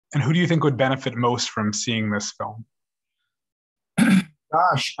And who do you think would benefit most from seeing this film?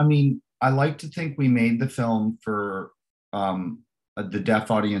 Gosh, I mean, I like to think we made the film for the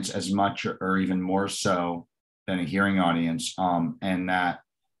deaf audience as much or even more so than a hearing audience, and that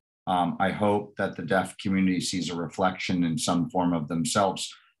I hope that the deaf community sees a reflection in some form of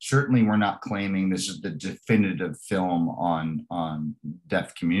themselves. Certainly, we're not claiming this is the definitive film on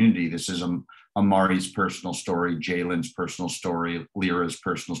deaf community. This is Amari's personal story, Jalen's personal story, Lyra's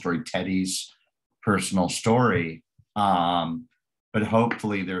personal story, Teddy's personal story. But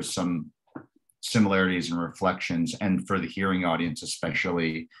hopefully there's some similarities and reflections, and for the hearing audience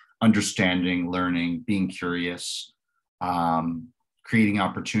especially, understanding, learning, being curious, creating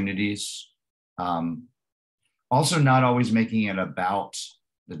opportunities. Also not always making it about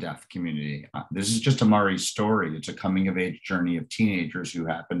the deaf community. This is just Amari's story. It's a coming of age journey of teenagers who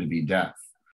happen to be deaf.